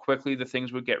how quickly the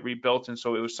things would get rebuilt. And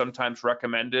so it was sometimes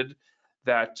recommended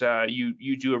that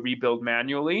you do a rebuild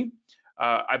manually.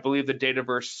 I believe the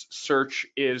Dataverse search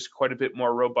is quite a bit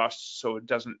more robust, so it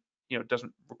doesn't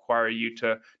require you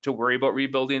to worry about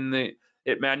rebuilding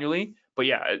it manually. But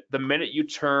yeah, the minute you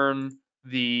turn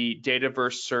the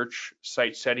Dataverse search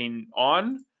site setting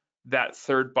on, that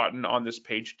third button on this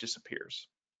page disappears.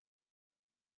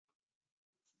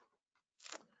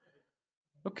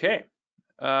 Okay.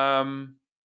 So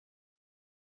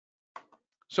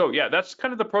yeah, that's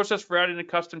kind of the process for adding a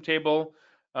custom table.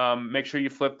 Make sure you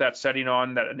flip that setting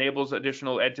on that enables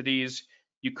additional entities.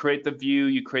 You create the view,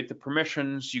 you create the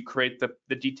permissions, you create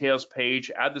the details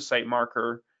page, add the site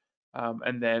marker,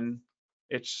 and then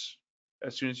it's,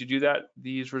 as soon as you do that,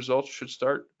 these results should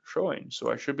start showing.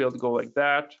 So I should be able to go like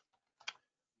that,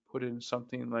 put in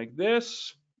something like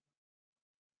this,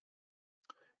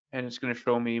 and it's going to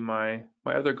show me my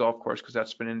other golf course because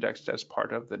that's been indexed as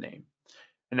part of the name.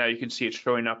 And now you can see it's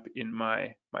showing up in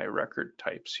my record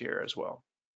types here as well.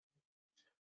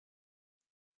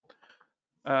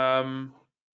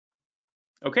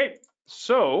 Okay,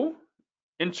 so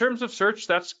in terms of search,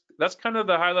 that's kind of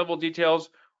the high level details.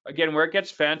 Again, where it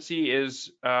gets fancy is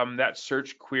that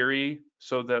search query.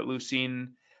 So the Lucene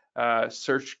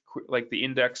search, like the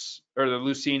index or the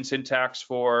Lucene syntax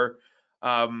for,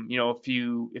 if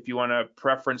you want to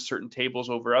preference certain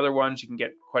tables over other ones, you can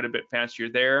get quite a bit fancier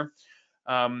there.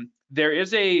 There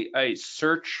is a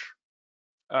search.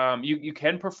 You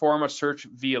can perform a search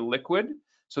via Liquid.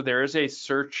 So there is a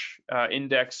search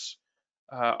index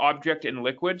object in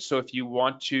Liquid. So if you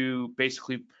want to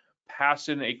basically pass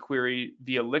in a query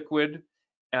via Liquid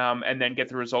and then get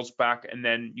the results back, and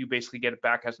then you basically get it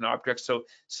back as an object. So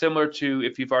similar to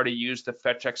if you've already used the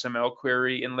fetch XML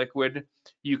query in Liquid,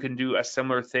 you can do a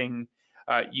similar thing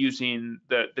using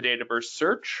the Dataverse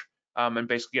search and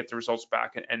basically get the results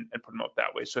back and put them out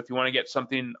that way. So if you want to get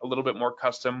something a little bit more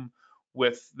custom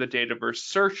with the Dataverse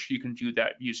search, you can do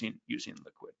that using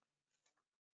Liquid.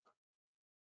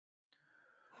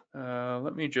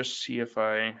 Let me just see if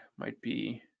I might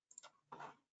be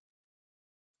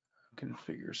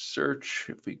configure search.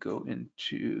 If we go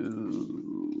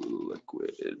into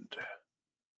Liquid,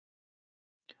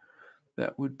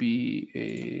 that would be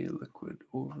a Liquid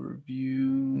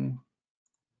overview.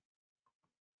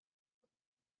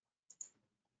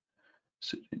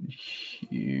 Sit in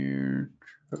here,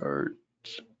 chart,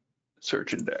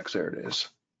 search index, there it is.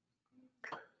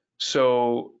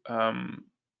 So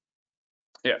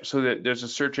yeah, so there's a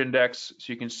search index.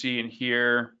 So you can see in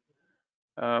here,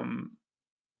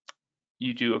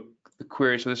 you do a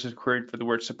query. So this is queried for the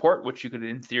word support, which you could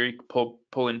in theory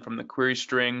pull in from the query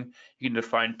string. You can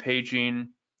define paging,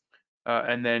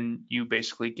 and then you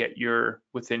basically get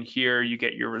within here, you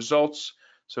get your results.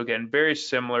 So again, very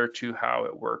similar to how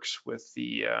it works with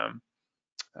the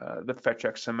fetch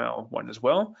XML one as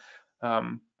well.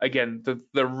 Again,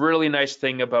 the really nice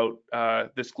thing about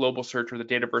this global search or the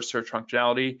Dataverse search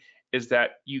functionality is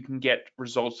that you can get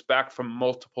results back from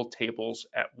multiple tables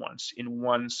at once. In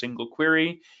one single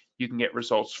query, you can get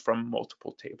results from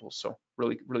multiple tables. So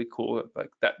really, really cool.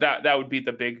 Like that would be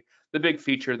the big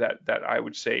feature that I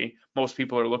would say most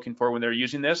people are looking for when they're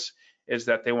using this, is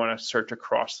that they want to search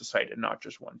across the site and not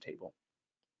just one table.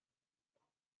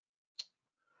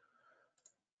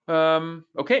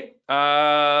 Okay,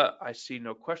 I see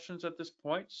no questions at this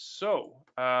point. So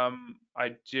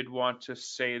I did want to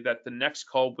say that the next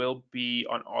call will be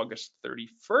on August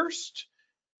 31st.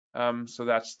 So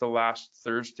that's the last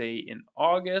Thursday in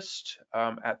August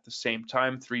at the same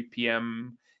time, 3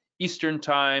 p.m. Eastern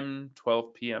time,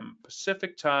 12 p.m.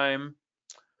 Pacific time.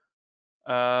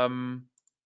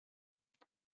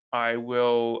 I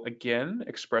will again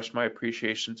express my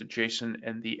appreciation to Jason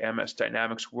and the MS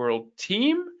Dynamics World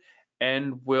team,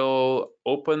 and will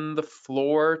open the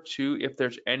floor to if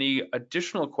there's any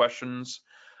additional questions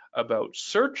about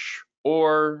search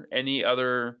or any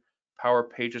other Power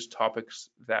Pages topics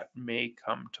that may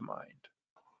come to mind.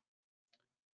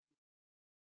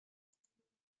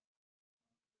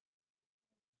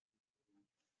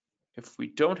 If we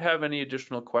don't have any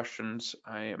additional questions,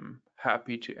 I am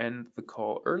happy to end the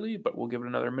call early, but we'll give it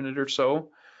another minute or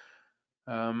so.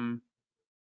 In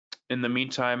the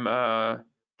meantime,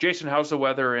 Jason, how's the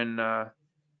weather in, are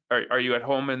you at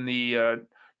home in the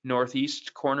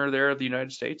northeast corner there of the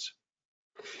United States?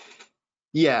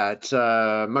 Yeah, it's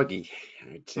muggy.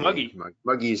 I'd say Muggy.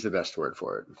 muggy is the best word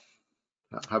for it.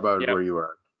 How about Yeah. where you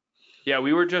are? Yeah,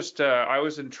 we were just, I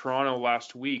was in Toronto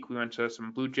last week. We went to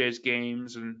some Blue Jays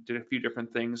games and did a few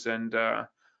different things. And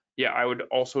yeah, I would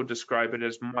also describe it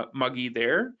as muggy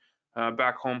there.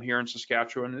 Back home here in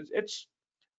Saskatchewan,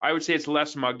 I would say it's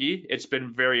less muggy. It's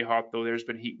been very hot though. There's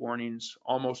been heat warnings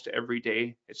almost every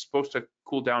day. It's supposed to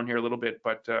cool down here a little bit,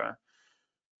 but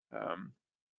um,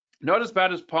 not as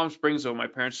bad as Palm Springs though. My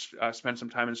parents spent some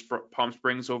time in Palm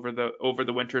Springs over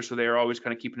the winter, so they are always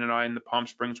kind of keeping an eye on the Palm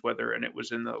Springs weather, and it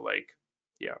was in the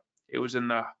it was in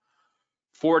the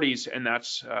 40s, and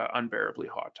that's unbearably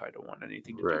hot. I don't want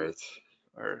anything to do Right. with,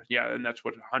 or yeah, and that's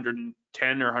what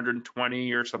 110 or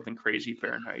 120 or something crazy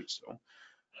Fahrenheit. So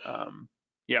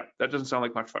yeah, that doesn't sound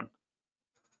like much fun.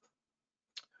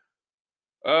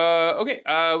 Okay,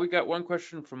 we got one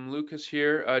question from Lucas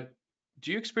here.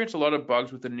 Do you experience a lot of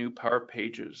bugs with the new Power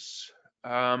Pages?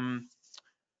 Now,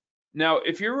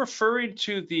 if you're referring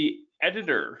to the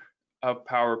editor of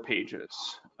Power Pages,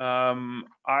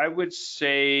 I would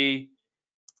say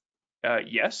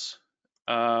yes.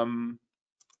 To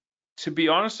be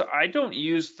honest, I don't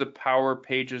use the Power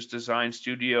Pages Design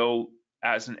Studio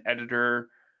as an editor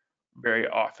very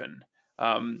often.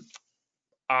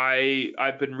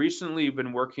 I've been recently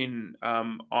working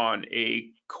on a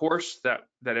course that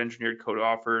Engineered Code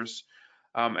offers,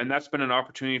 and that's been an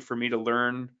opportunity for me to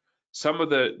learn some of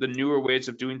the newer ways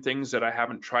of doing things that I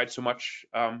haven't tried so much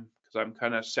because I'm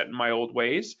kind of set in my old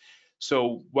ways.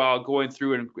 So while going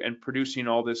through and producing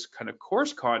all this kind of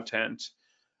course content,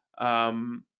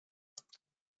 I'm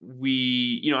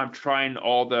trying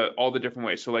all the different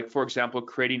ways. So like, for example,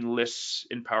 creating lists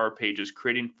in Power Pages,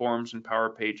 creating forms in Power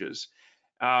Pages.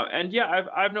 And yeah,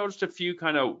 I've noticed a few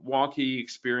kind of wonky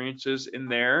experiences in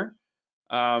there.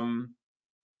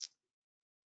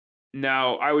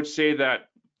 Now, I would say that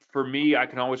for me, I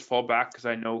can always fall back because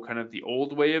I know kind of the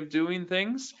old way of doing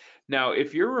things. Now,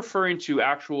 if you're referring to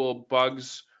actual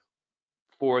bugs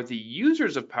for the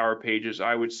users of Power Pages,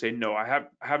 I would say no. I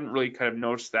haven't really kind of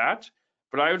noticed that.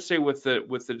 But I would say with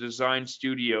the Design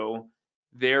Studio,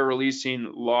 they're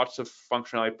releasing lots of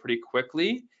functionality pretty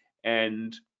quickly.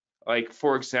 And like,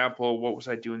 for example, what was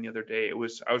I doing the other day? I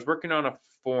was working on a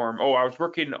form. Oh, I was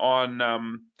working on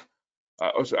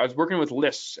I was working with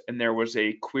lists, and there was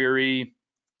a query.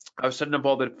 I was setting up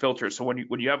all the filters. So when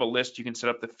you have a list, you can set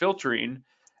up the filtering,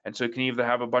 and so you can either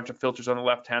have a bunch of filters on the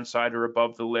left-hand side or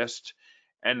above the list.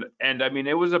 And I mean,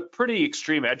 it was a pretty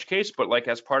extreme edge case, but like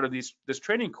as part of this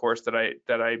training course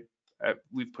that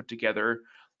we've put together,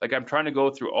 like I'm trying to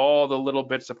go through all the little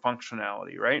bits of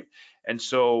functionality, right? And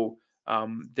so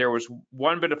there was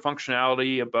one bit of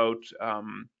functionality about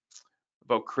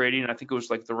creating, I think it was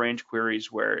like the range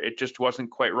queries where it just wasn't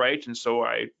quite right. And so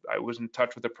I was in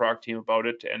touch with the product team about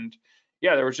it. And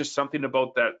yeah, there was just something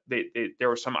about that. There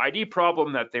was some ID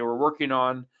problem that they were working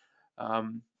on.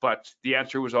 But the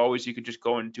answer was always you could just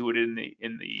go and do it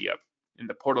in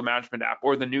the portal management app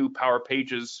or the new Power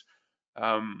Pages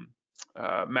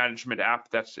management app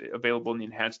that's available in the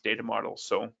enhanced data model.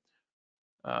 So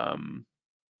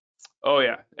oh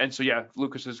yeah, and so yeah,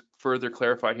 Lucas has further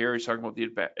clarified here. He's talking about the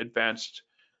advanced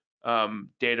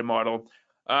data model.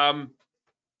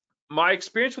 My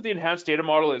experience with the enhanced data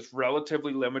model is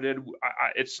relatively limited.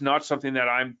 It's not something that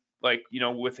I'm like,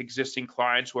 with existing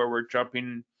clients where we're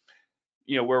jumping,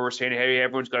 where we're saying, hey,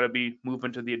 everyone's got to be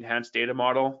moving to the enhanced data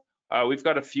model. We've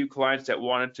got a few clients that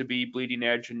want it to be bleeding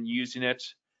edge and using it.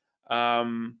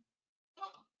 I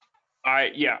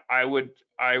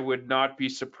would not be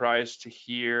surprised to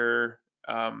hear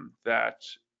that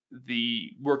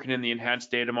the working in the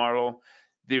enhanced data model,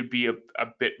 there'd be a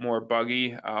bit more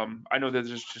buggy. I know that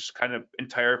there's just kind of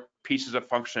entire pieces of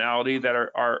functionality that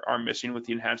are missing with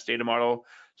the enhanced data model.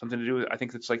 Something to do with, I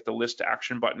think it's like the list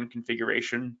action button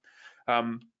configuration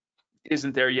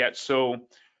isn't there yet. So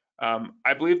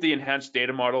I believe the enhanced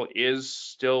data model is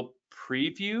still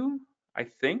preview, I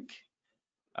think.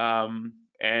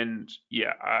 And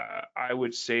yeah, I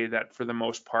would say that for the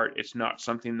most part, it's not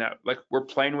something that, like, we're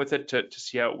playing with it to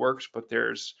see how it works, but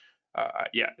there's,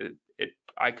 yeah,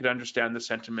 I could understand the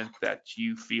sentiment that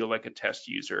you feel like a test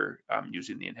user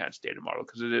using the enhanced data model,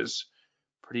 because it is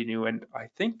pretty new, and I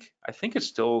think it's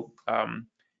still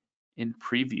in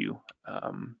preview.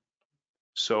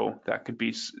 So that could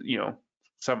be, you know,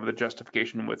 some of the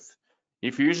justification with,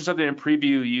 if you're using something in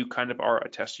preview, you kind of are a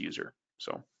test user.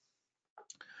 So,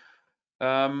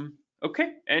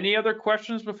 okay, any other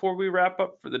questions before we wrap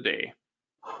up for the day?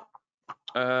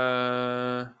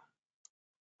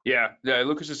 Yeah,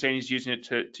 Lucas is saying he's using it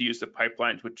to use the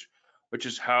pipelines, which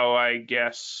is how I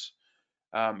guess.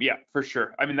 Yeah, for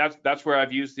sure. I mean, that's where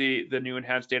I've used the new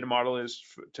enhanced data model, is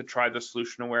to try the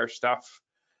solution aware stuff.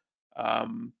 Yeah,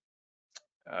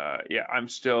 I'm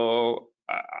still,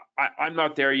 I'm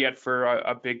not there yet for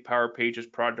a big Power Pages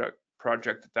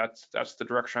project. That's the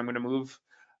direction I'm going to move.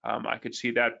 I could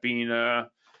see that being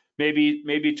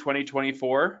maybe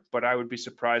 2024, but I would be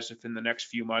surprised if in the next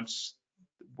few months,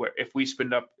 if we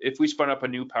spun up a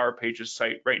new Power Pages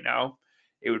site right now,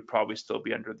 it would probably still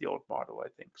be under the old model, I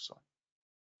think. So.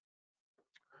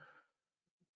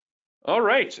 All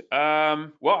right. Well,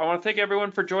 I want to thank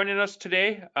everyone for joining us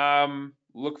today.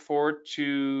 Look forward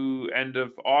to end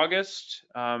of August.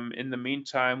 In the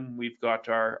meantime, we've got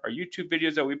our YouTube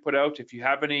videos that we put out. If you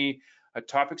have any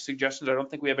topic suggestions, I don't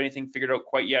think we have anything figured out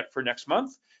quite yet for next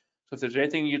month. So if there's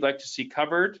anything you'd like to see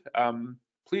covered,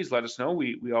 please let us know.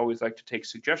 We always like to take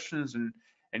suggestions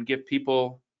and give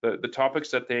people the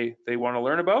topics that they want to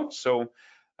learn about. So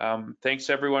thanks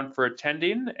everyone for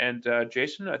attending. And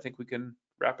Jason, I think we can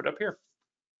wrap it up here.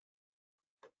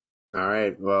 All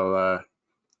right. Well,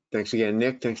 thanks again,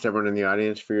 Nick. Thanks to everyone in the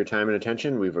audience for your time and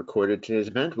attention. We've recorded today's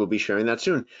event. We'll be sharing that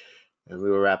soon. And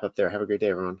we will wrap up there. Have a great day,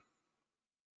 everyone.